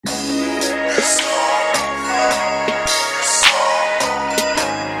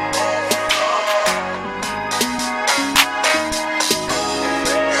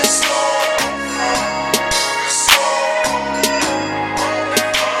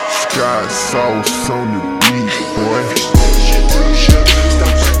hot sauce on the beat, boy.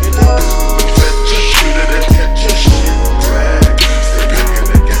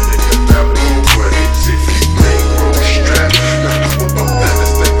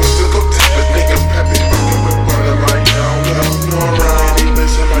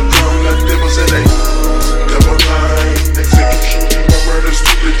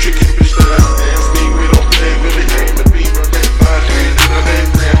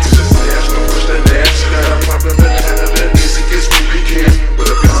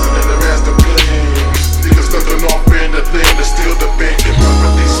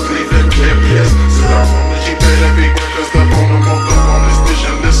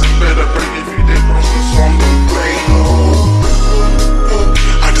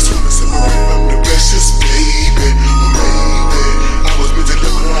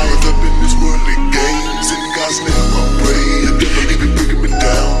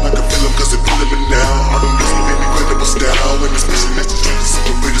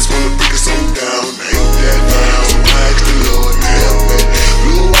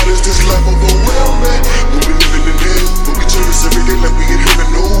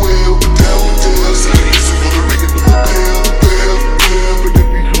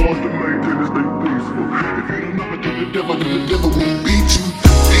 The devil will beat you,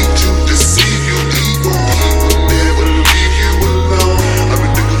 deceive you, evil. He will never leave you alone. I've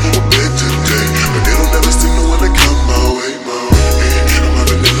been thinking for a better day, but they don't ever seem to wanna come my way, man. I'm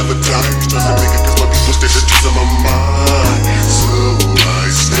having a hell of a time, trying to make it 'cause my people stay the truth on my mind. So I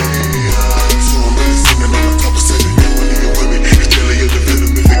stay up, so I'm really singing on the top of 7. You money and women, it's daily of the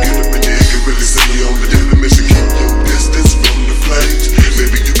villain. If you get up in there, you can really see me on the daily mission. Keep your distance from the flames.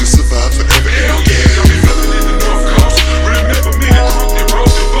 Maybe you can survive forever. Hell yeah.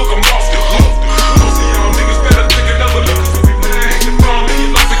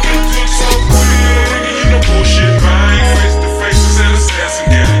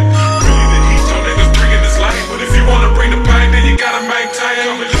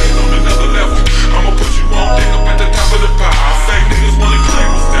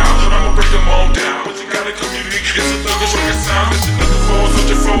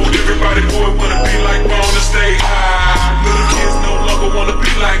 Everybody boy wanna be like Bone to stay high. Little kids no longer wanna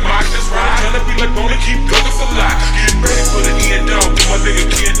be like Mike, that's right. Tryna be like Bone to keep looking for life. Getting ready for the end dog, to my nigga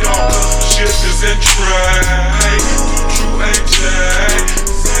Ken Dog. Shit is in track.